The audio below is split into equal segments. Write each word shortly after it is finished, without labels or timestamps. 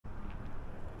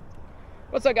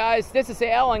What's up, guys? This is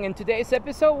Al, and in today's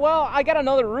episode, well, I got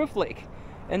another roof leak.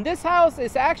 And this house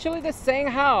is actually the same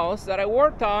house that I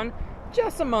worked on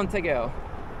just a month ago.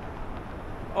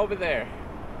 Over there.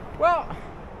 Well,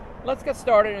 let's get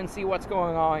started and see what's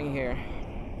going on here.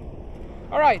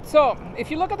 Alright, so if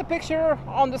you look at the picture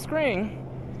on the screen,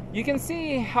 you can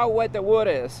see how wet the wood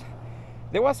is.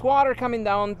 There was water coming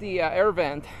down the air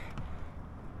vent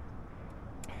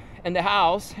in the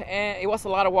house, and it was a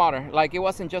lot of water. Like, it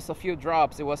wasn't just a few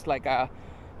drops, it was like a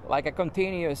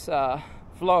continuous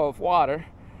flow of water,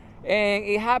 and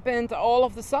it happened all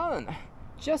of the sudden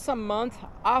just a month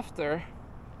after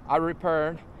I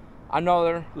repaired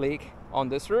another leak on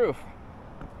this roof.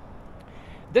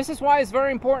 This is why it's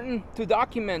very important to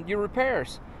document your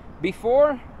repairs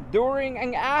before, during,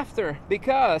 and after,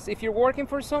 because if you're working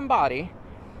for somebody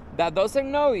that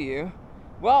doesn't know you,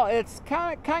 well, it's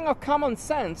kind of common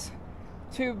sense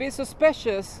to be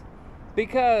suspicious,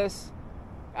 because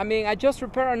I mean, I just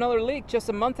repaired another leak just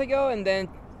a month ago, and then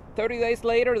 30 days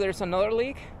later there's another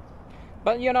leak.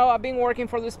 But you know, I've been working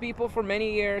for these people for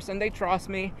many years and they trust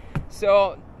me.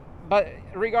 So, but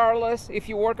regardless, if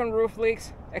you work on roof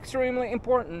leaks, extremely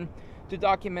important to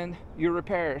document your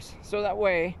repairs, so that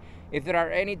way if there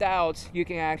are any doubts, you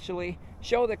can actually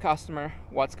show the customer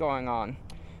what's going on.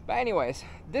 But anyways,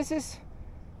 this is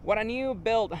what a new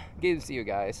build gives you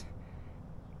guys.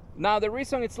 Now, the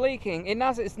reason it's leaking,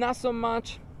 it's not so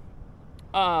much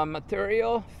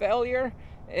material failure,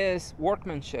 is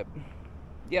workmanship.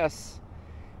 Yes,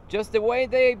 just the way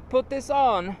they put this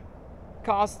on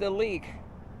caused the leak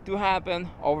to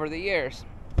happen over the years.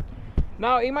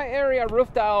 Now, in my area,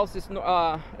 roof tiles is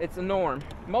it's a norm.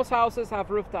 Most houses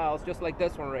have roof tiles just like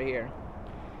this one right here.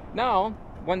 Now,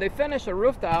 when they finish the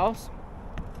roof tiles,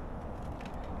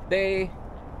 they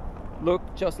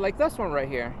look just like this one right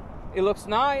here. It looks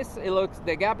nice,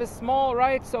 the gap is small,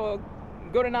 right? So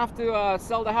good enough to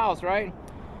sell the house, right?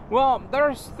 Well,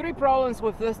 there's three problems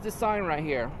with this design right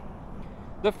here.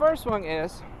 The first one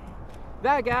is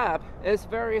that gap is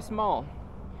very small.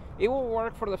 It will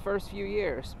work for the first few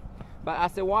years, but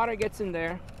as the water gets in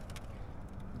there,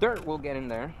 dirt will get in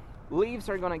there, leaves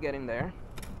are gonna get in there,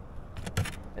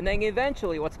 and then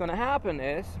eventually what's gonna happen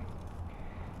is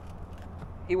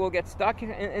it will get stuck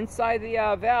inside the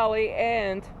valley,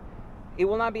 and it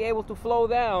will not be able to flow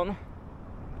down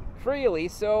freely.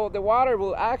 So the water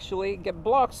will actually get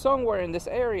blocked somewhere in this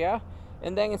area,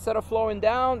 and then instead of flowing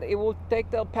down, it will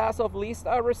take the path of least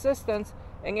resistance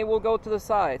and it will go to the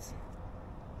sides.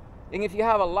 And if you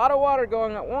have a lot of water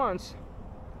going at once,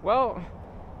 well,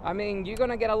 I mean, you're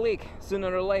gonna get a leak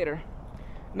sooner or later.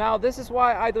 Now, this is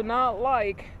why I do not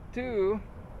like to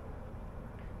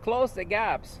close the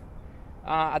gaps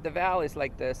at the valleys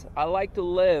like this. I like to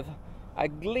leave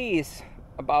at least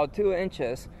about 2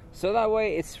 inches, so that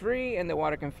way it's free and the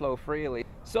water can flow freely.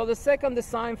 So the second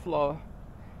design flaw,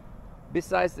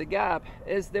 besides the gap,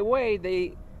 is the way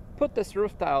they put these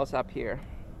roof tiles up here.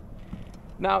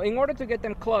 Now, in order to get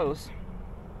them close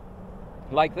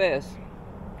like this,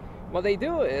 what they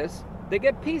do is they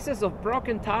get pieces of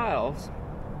broken tiles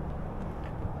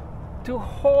to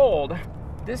hold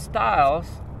these tiles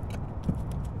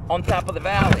on top of the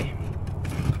valley.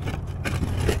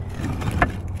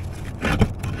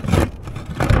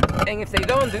 And if they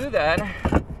don't do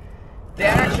that, they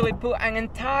actually put an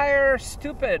entire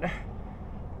stupid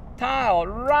tile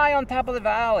right on top of the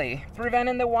valley,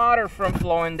 preventing the water from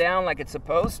flowing down like it's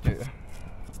supposed to.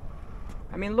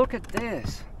 I mean, look at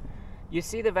this. You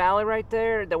see the valley right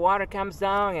there? The water comes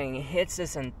down and it hits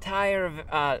this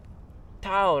entire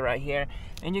tile right here.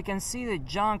 And you can see the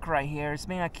junk right here. It's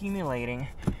been accumulating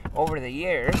over the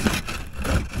years.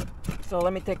 So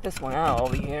let me take this one out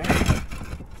over here.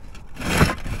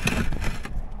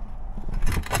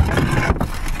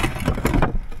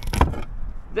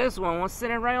 This one was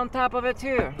sitting right on top of it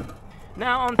too.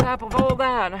 Now, on top of all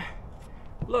that,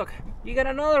 look, you got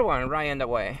another one right in the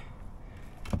way.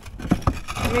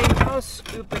 I mean, how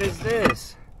stupid is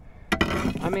this?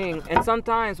 I mean, and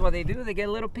sometimes what they do, they get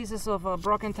little pieces of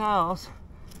broken tiles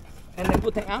and they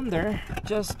put them under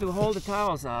just to hold the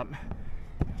tiles up.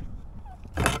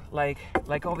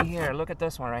 Like over here, look at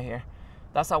this one right here.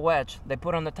 That's a wedge they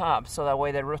put on the top, so that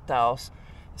way the roof tiles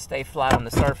stay flat on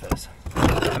the surface.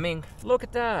 I mean, look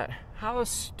at that. How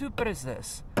stupid is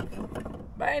this?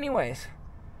 But anyways,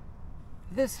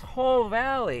 this whole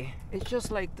valley is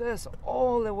just like this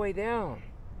all the way down.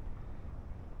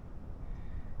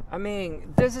 I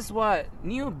mean, this is what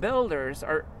new builders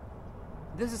are,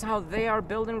 this is how they are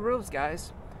building roofs,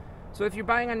 guys. So if you're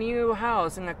buying a new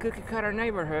house in a cookie cutter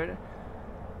neighborhood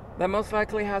that most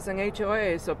likely has an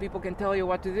HOA, so people can tell you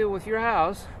what to do with your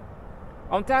house,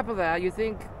 On top of that, you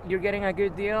think you're getting a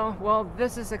good deal? Well,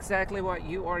 this is exactly what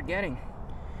you are getting.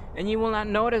 And you will not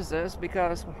notice this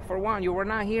because, for one, you were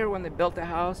not here when they built the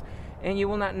house, and you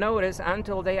will not notice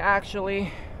until you actually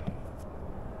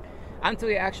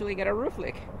get a roof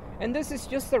leak. And this is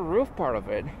just the roof part of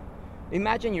it.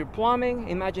 Imagine your plumbing,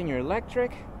 imagine your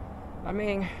electric. I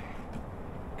mean,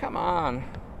 come on.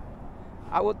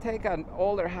 I would take an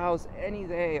older house any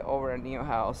day over a new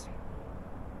house.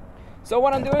 So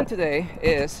what I'm doing today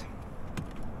is,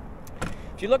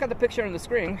 if you look at the picture on the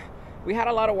screen, we had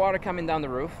a lot of water coming down the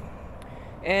roof.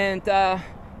 And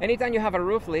anytime you have a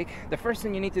roof leak, the first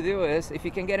thing you need to do is, if you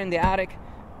can get in the attic,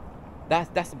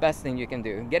 that's the best thing you can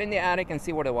do. Get in the attic and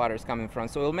see where the water is coming from.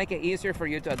 So it'll make it easier for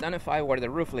you to identify where the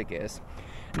roof leak is.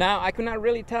 Now, I could not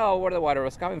really tell where the water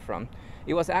was coming from.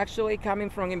 It was actually coming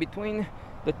from in between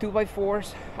the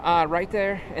 2x4s right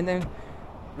there, and then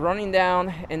running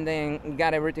down, and then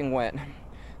got everything wet.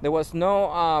 There was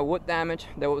no wood damage.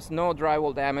 There was no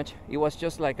drywall damage. It was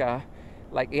just like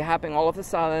it happened all of a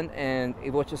sudden, and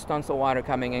it was just tons of water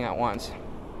coming in at once.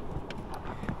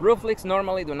 Roof leaks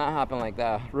normally do not happen like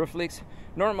that. Roof leaks,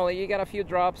 normally you get a few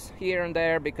drops here and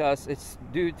there because it's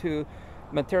due to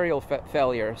material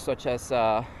failure, such as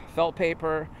felt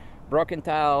paper, broken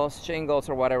tiles, shingles,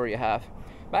 or whatever you have.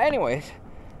 But anyways,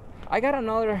 I got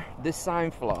another design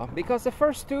flaw because the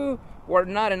first two were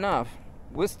not enough.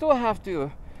 We still have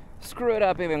to screw it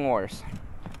up even worse.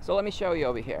 So let me show you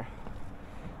over here.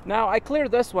 Now I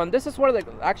cleared this one. This is where the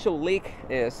actual leak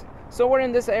is. So we're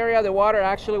in this area, the water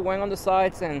actually went on the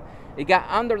sides and it got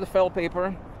under the felt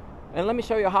paper. And let me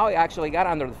show you how it actually got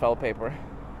under the felt paper.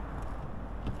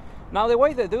 Now the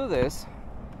way they do this,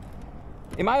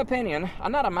 in my opinion,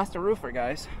 I'm not a master roofer,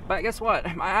 guys, but guess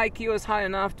what? My IQ is high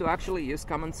enough to actually use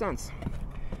common sense.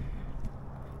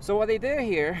 So what they did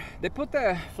here, they put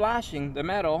the flashing, the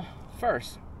metal,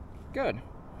 first. Good.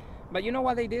 But you know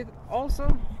what they did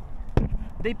also?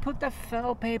 They put the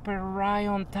felt paper right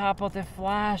on top of the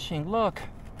flashing. Look,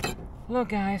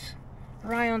 guys,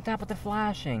 right on top of the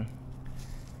flashing.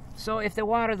 So if the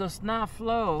water does not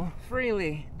flow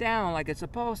freely down like it's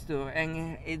supposed to,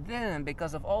 and it didn't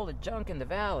because of all the junk in the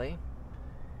valley,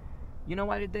 you know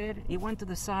what it did? It went to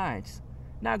the sides.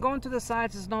 Now going to the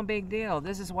sides is no big deal.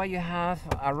 This is why you have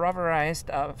a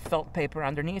rubberized felt paper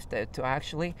underneath it to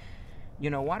actually,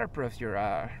 waterproof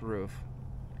your roof.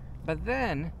 But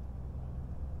then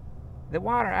the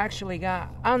water actually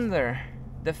got under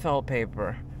the felt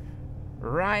paper,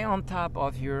 right on top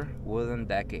of your wooden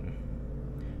decking.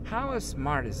 How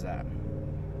smart is that?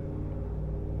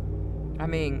 I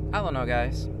mean, I don't know,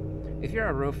 guys. If you're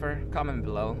a roofer, comment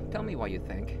below. Tell me what you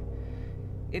think.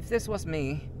 If this was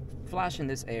me flashing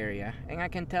this area, and I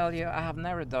can tell you I have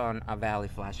never done a valley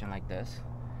flashing like this,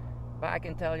 but I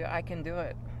can tell you I can do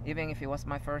it, even if it was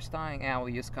my first time, and I will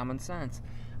use common sense.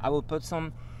 I will put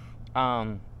some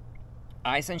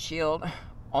ice and shield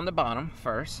on the bottom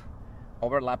first,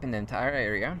 overlapping the entire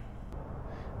area.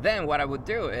 Then what I would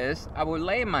do is I would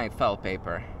lay my felt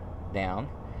paper down,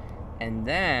 and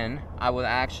then I would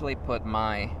actually put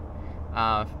my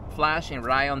flashing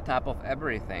right on top of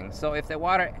everything. So if the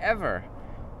water ever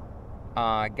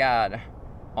got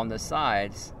on the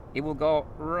sides, it will go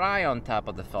right on top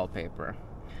of the felt paper.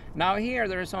 Now here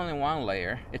there is only one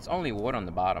layer. It's only wood on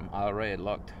the bottom. I already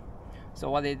looked.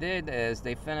 So what they did is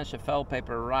they finished the felt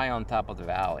paper right on top of the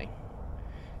valley.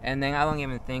 And then I don't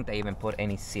even think they even put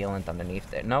any sealant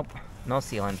underneath it. Nope, no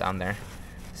sealant down there.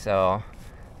 So,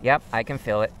 yep, I can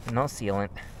feel it. No sealant.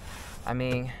 I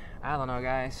mean, I don't know,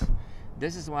 guys.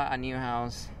 This is what a new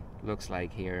house looks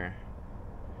like here.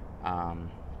 Well,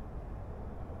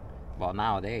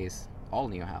 nowadays, all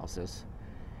new houses.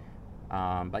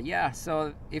 But yeah,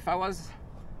 so if I was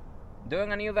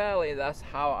doing a new valley, that's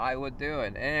how I would do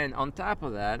it. And on top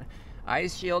of that,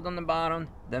 ice shield on the bottom,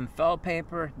 then felt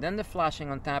paper, then the flashing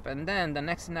on top, and then the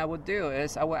next thing I would do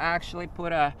is I would actually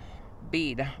put a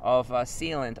bead of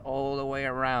sealant all the way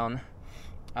around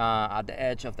at the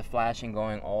edge of the flashing,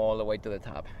 going all the way to the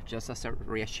top, just as a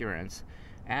reassurance.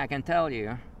 And I can tell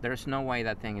you, there's no way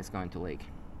that thing is going to leak.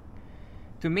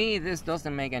 To me, this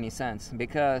doesn't make any sense,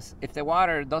 because if the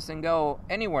water doesn't go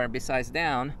anywhere besides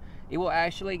down, it will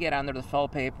actually get under the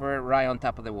felt paper right on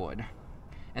top of the wood.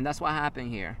 And that's what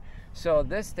happened here. So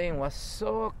this thing was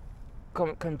so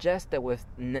congested with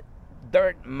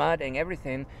dirt, mud, and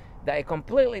everything that it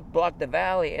completely blocked the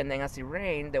valley. And then as it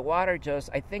rained, the water just,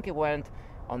 I think it went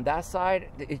on that side,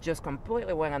 it just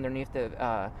completely went underneath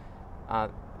the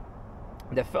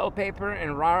felt paper,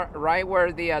 and right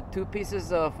where the two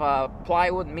pieces of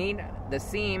plywood meet the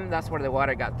seam, that's where the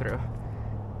water got through.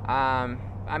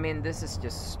 I mean, this is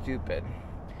just stupid.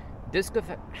 This could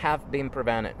have been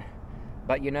prevented,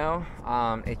 but you know,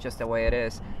 it's just the way it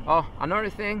is. Oh, another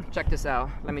thing, check this out.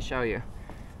 Let me show you.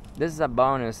 This is a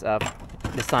bonus of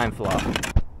design flaw.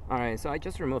 All right, so I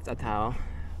just removed a towel.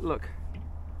 Look.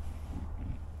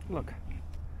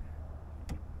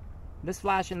 This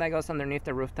flashing that goes underneath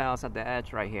the roof tiles at the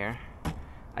edge right here,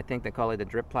 I think they call it the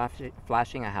drip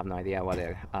flashing. I have no idea what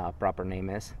the proper name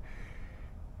is.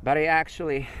 But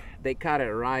they cut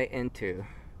it right into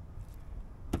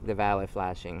the valley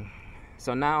flashing.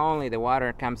 So not only the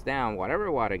water comes down,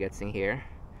 whatever water gets in here,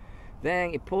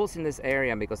 then it pulls in this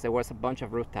area because there was a bunch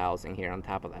of roof tiles in here on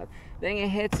top of that. Then it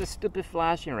hits the stupid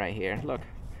flashing right here. Look,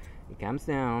 it comes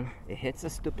down, it hits the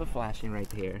stupid flashing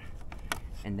right here,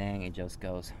 and then it just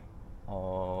goes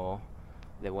all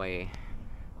the way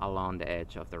along the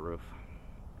edge of the roof.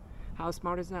 How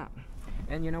smart is that?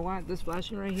 And you know what? This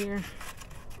flashing right here,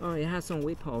 oh, it has some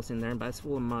weep holes in there, but it's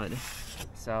full of mud.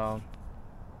 So,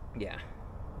 yeah.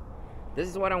 This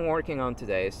is what I'm working on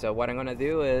today. So what I'm gonna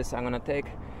do is I'm gonna take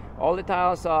all the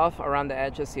tiles off around the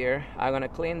edges here. I'm gonna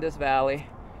clean this valley.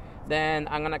 Then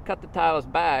I'm gonna cut the tiles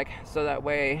back so that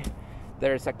way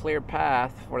there's a clear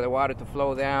path for the water to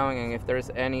flow down, and if there's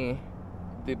any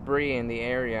debris in the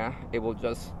area, it will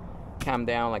just come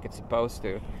down like it's supposed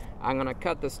to. I'm gonna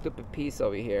cut the stupid piece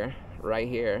over here, right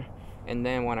here, and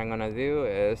then what I'm gonna do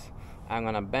is I'm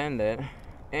gonna bend it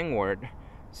inward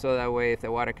so that way if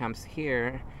the water comes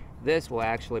here, this will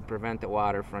actually prevent the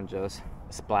water from just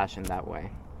splashing that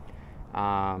way.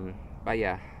 But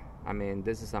yeah, I mean,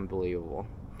 this is unbelievable.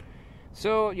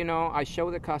 So, you know, I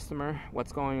showed the customer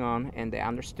what's going on and they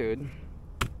understood.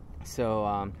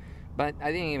 So, but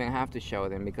I didn't even have to show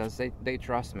them because they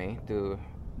trust me to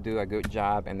do a good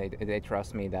job, and they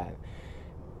trust me that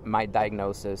my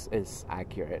diagnosis is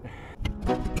accurate.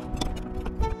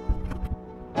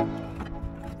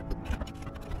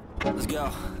 Let's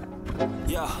go.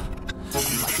 Yo.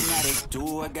 I'm like an addict,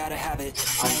 do I gotta have it.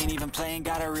 I ain't even playing,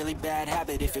 got a really bad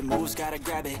habit. If it moves, gotta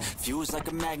grab it. Fuse like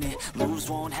a magnet, lose,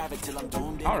 won't have it till I'm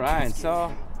doomed. Alright,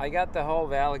 so I got the whole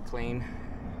valley clean.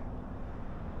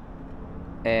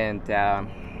 And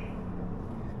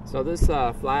so this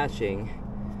flashing,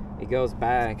 it goes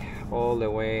back all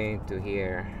the way to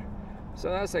here. So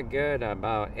that's a good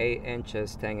about 8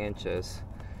 inches, 10 inches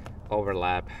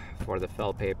overlap for the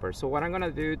felt paper. So what I'm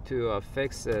gonna do to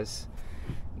fix this,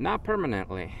 not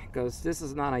permanently, because this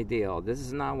is not ideal, this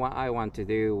is not what I want to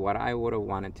do. What I would have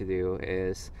wanted to do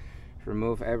is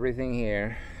remove everything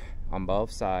here on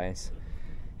both sides,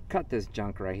 cut this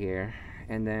junk right here,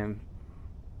 and then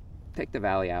take the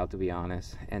valley out, to be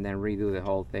honest, and then redo the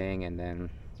whole thing and then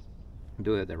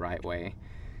do it the right way.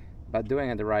 But doing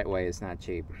it the right way is not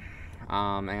cheap.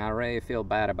 And I really feel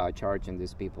bad about charging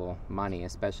these people money,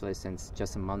 especially since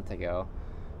just a month ago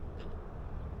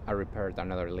I repaired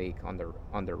another leak on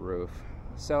the roof.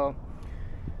 So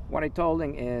what I told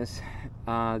him is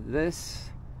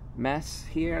this mess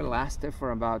here lasted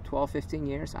for about 12-15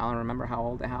 years. I don't remember how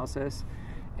old the house is,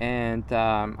 and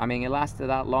I mean, it lasted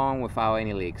that long without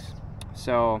any leaks.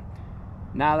 So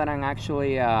now that I'm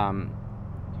actually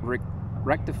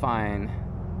rectifying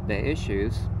the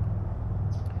issues,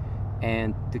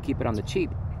 and to keep it on the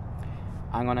cheap,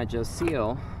 I'm gonna just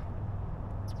seal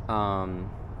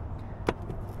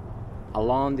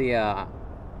along the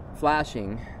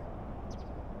flashing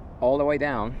all the way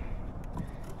down.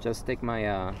 Just stick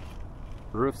my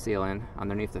roof sealant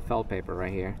underneath the felt paper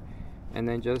right here, and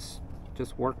then just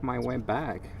work my way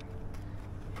back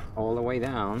all the way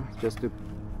down, just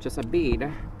a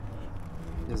bead,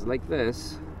 just like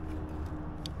this.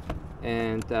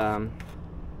 And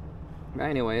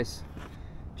anyways,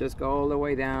 just go all the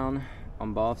way down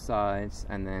on both sides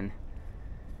and then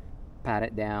pat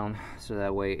it down so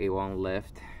that way it won't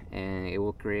lift, and it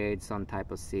will create some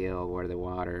type of seal where the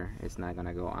water is not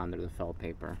gonna go under the felt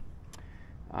paper.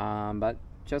 But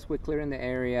just with clearing the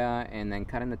area and then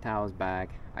cutting the towels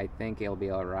back, I think it'll be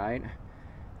all right.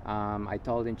 I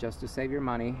told him just to save your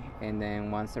money, and then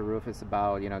once the roof is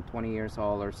about 20 years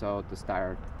old or so, to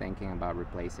start thinking about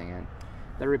replacing it.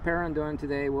 The repair I'm doing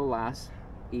today will last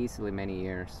easily many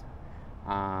years.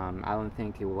 I don't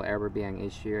think it will ever be an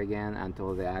issue again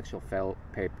until the actual felt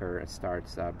paper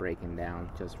starts breaking down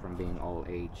just from being old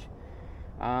age.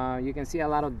 You can see a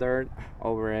lot of dirt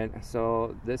over it,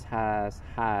 so this has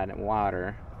had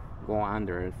water go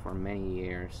under it for many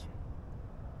years.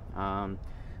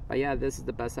 But yeah, this is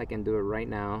the best I can do right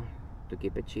now to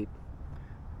keep it cheap,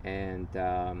 and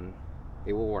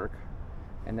it will work.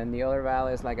 And then the other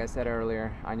valleys, like I said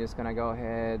earlier, I'm just gonna go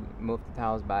ahead, move the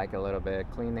towels back a little bit,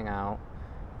 cleaning out,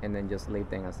 and then just leave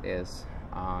things as is.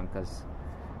 Because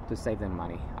to save them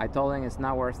money. I told them it's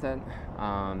not worth it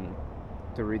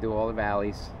to redo all the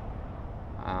valleys,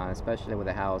 especially with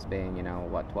the house being, you know,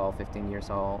 what, 12, 15 years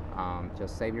old.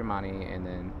 Just save your money and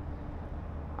then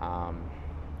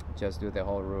just do the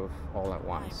whole roof all at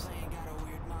once.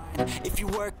 If you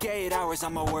work 8 hours,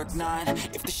 I'ma work 9.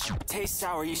 If the shit tastes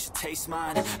sour, you should taste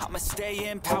mine. I'ma stay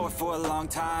in power for a long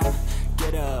time.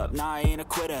 Get up, nah, I ain't a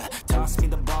quitter. Toss me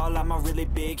the ball, I'm a really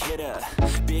big hitter.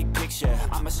 Big picture,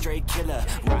 I'm a straight killer.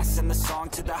 Rising the song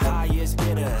to the highest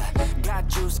bidder. Got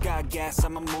juice, got gas,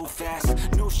 I'ma move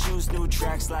fast. New shoes, new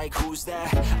tracks, like who's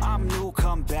that? I'm new,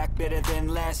 come back, better than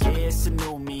last. Yeah, it's a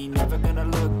new me, never gonna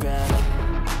look back.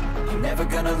 I'm never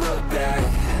gonna look back.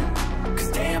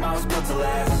 Cause damn, I was built to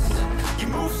last. You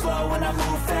move slow and I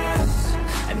move fast,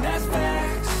 and that's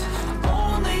facts.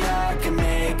 Only I can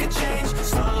make a change.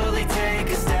 Slowly take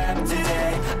a step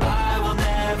today. I will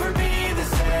never be the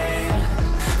same.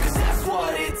 Cause that's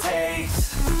what it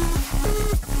takes.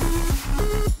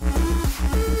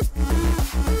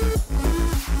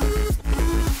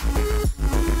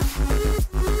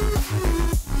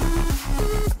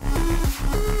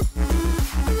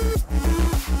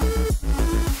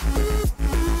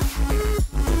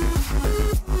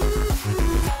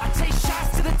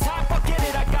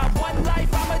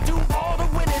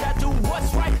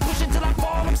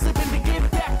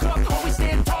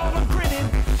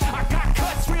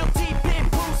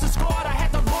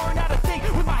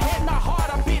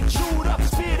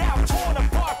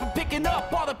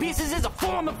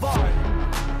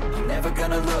 I'm never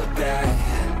gonna look back.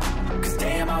 Cause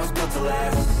damn, I was built to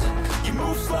last. You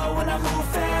move slow and I move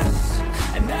fast,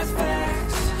 and that's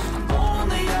facts.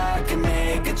 Only I can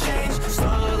make a change.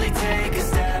 Slowly take a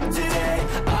step today.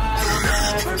 I will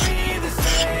never be the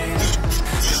same.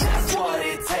 Cause that's what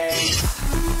it takes.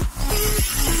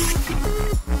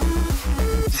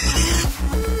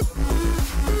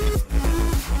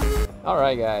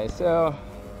 Alright guys, so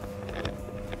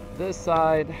this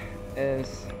side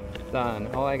is done.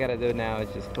 All I gotta do now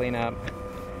is just clean up,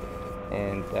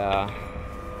 and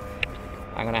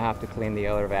I'm gonna have to clean the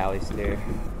other valleys too.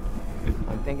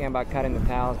 I'm thinking about cutting the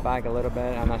tiles back a little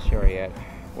bit. I'm not sure yet.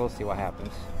 We'll see what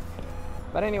happens.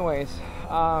 But anyways,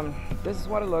 this is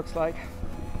what it looks like.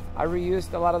 I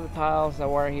reused a lot of the tiles that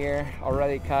were here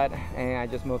already cut, and I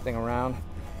just moved them around.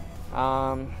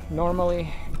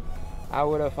 Normally I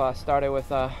would have started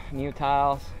with new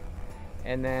tiles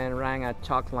and then ran a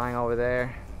chalk line over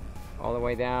there all the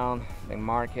way down, then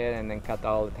mark it, and then cut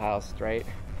all the tiles straight.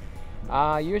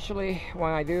 Usually when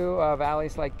I do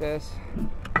valleys like this,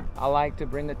 I like to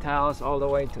bring the tiles all the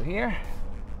way to here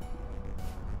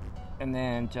and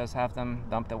then just have them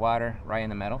dump the water right in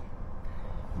the middle.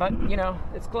 But you know,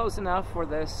 it's close enough for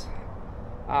this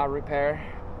repair,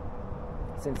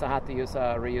 since I had to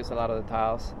reuse a lot of the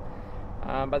tiles.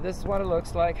 But this is what it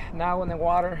looks like. Now when the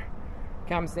water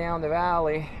comes down the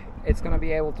valley, it's going to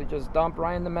be able to just dump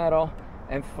right in the middle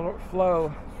and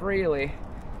flow freely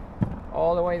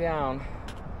all the way down,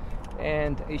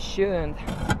 and it shouldn't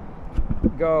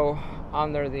go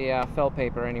under the felt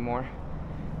paper anymore.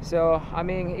 So I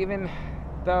mean, even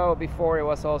though before it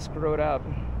was all screwed up,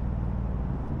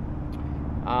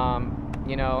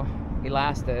 you know, it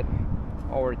lasted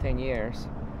over 10 years.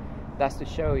 That's to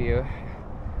show you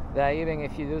that even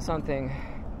if you do something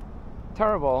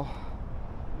terrible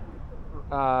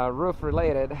roof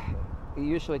related, it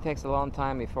usually takes a long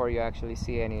time before you actually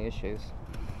see any issues.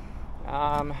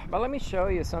 But let me show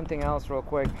you something else real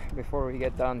quick before we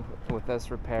get done with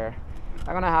this repair.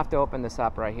 I'm gonna have to open this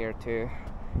up right here too,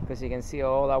 because you can see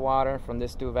all that water from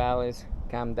these two valleys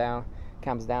comes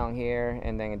down here,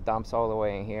 and then it dumps all the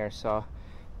way in here. So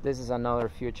this is another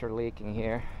future leak in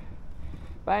here.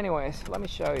 But anyways, let me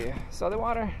show you. So the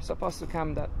water is supposed to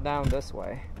come down this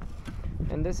way,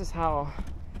 and this is how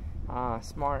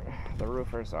smart the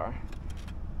roofers are.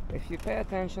 If you pay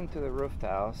attention to the roof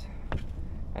tiles,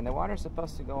 and the water is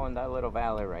supposed to go in that little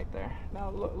valley right there. Now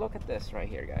look at this right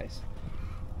here, guys.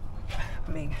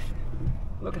 I mean,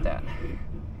 look at that.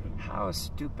 How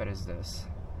stupid is this?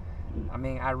 I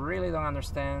mean, I really don't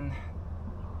understand,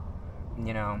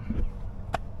 you know,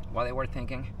 what they were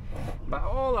thinking. But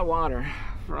all the water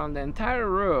from the entire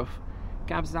roof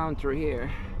comes down through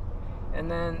here, and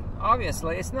then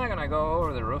obviously it's not gonna go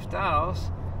over the roof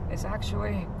tiles. It's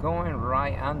actually going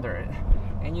right under it,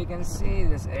 and you can see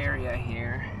this area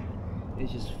here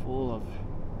is just full of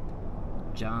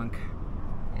junk,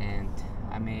 and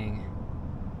I mean,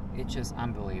 it's just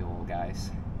unbelievable,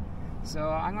 guys. So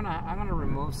I'm gonna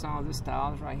remove some of these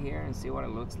tiles right here and see what it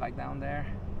looks like down there.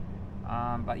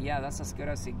 But yeah, that's as good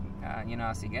as it, you know,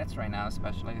 as it gets right now,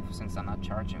 especially since I'm not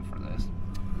charging for this.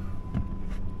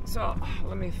 So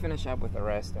let me finish up with the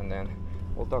rest, and then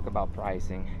we'll talk about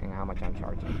pricing and how much I'm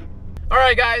charging. All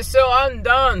right, guys, so I'm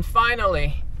done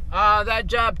finally. That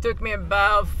job took me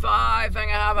about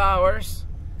 5.5 hours.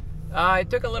 It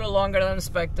took a little longer than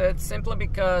expected, simply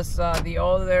because the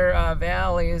older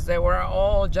valleys, they were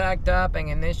all jacked up, and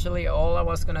initially all I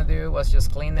was gonna do was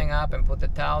just clean them up and put the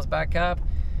tiles back up.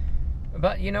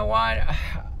 But you know what?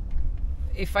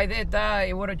 If I did that,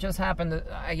 it would have just happened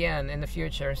again in the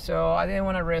future. So I didn't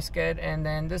want to risk it. And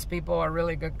then these people are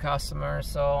really good customers,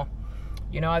 so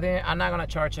you know, I'm not gonna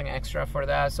charge an extra for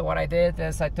that. So what I did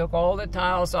is I took all the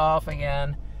tiles off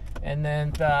again, and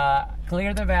then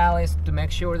cleared the valleys to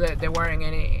make sure that there weren't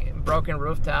any broken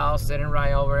roof tiles sitting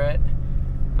right over it.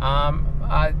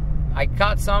 I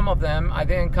cut some of them. I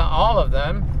didn't cut all of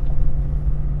them.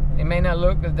 They may not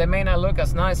look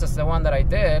as nice as the one that I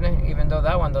did, even though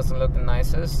that one doesn't look the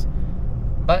nicest.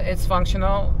 But it's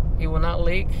functional. It will not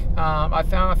leak. I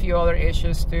found a few other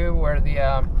issues too, where the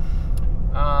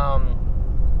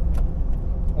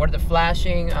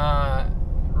flashing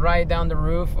right down the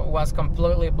roof was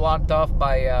completely blocked off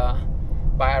by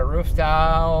a roof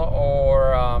tile,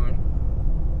 or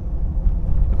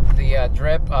the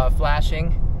drip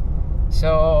flashing.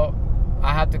 So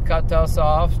I had to cut those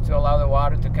off to allow the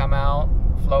water to come out,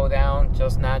 flow down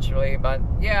just naturally. But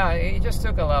yeah, it just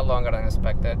took a lot longer than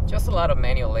expected. Just a lot of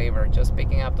manual labor, just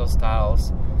picking up those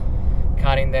tiles,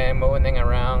 cutting them, moving them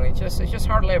around. It's just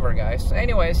hard labor, guys.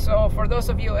 Anyway, so for those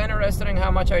of you interested in how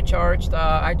much I charged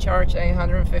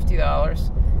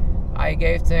 $850. I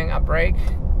gave them a break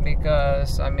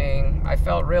because, I mean, I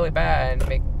felt really bad.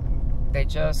 They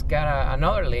just got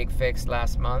another leak fixed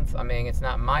last month. I mean, it's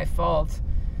not my fault.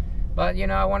 But, you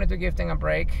know, I wanted to give them a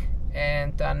break.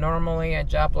 And normally a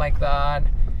job like that,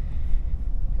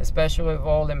 especially with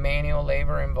all the manual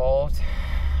labor involved,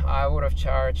 I would have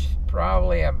charged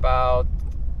probably about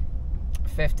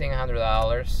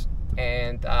 $1,500.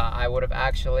 And I would have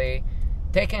actually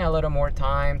taken a little more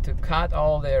time to cut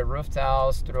all the roof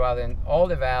tiles throughout all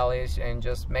the valleys and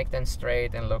just make them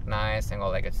straight and look nice and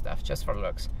all that good stuff, just for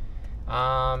looks.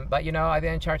 But, you know, I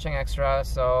didn't charge an extra,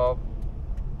 so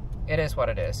it is what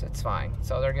it is. It's fine.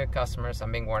 So they're good customers.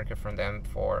 I've been working for them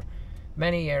for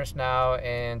many years now,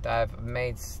 and I've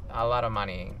made a lot of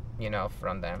money, you know,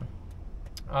 from them.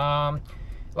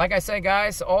 Like I say,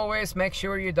 guys, always make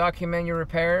sure you document your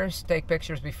repairs. Take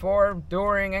pictures before,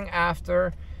 during, and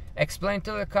after. Explain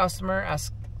to the customer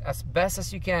as best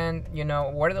as you can, you know,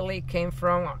 where the leak came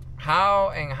from,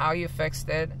 how you fixed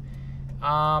it,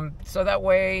 so that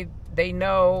way they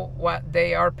know what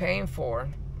they are paying for.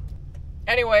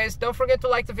 Anyways, don't forget to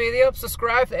like the video,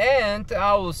 subscribe, and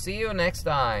I will see you next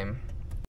time.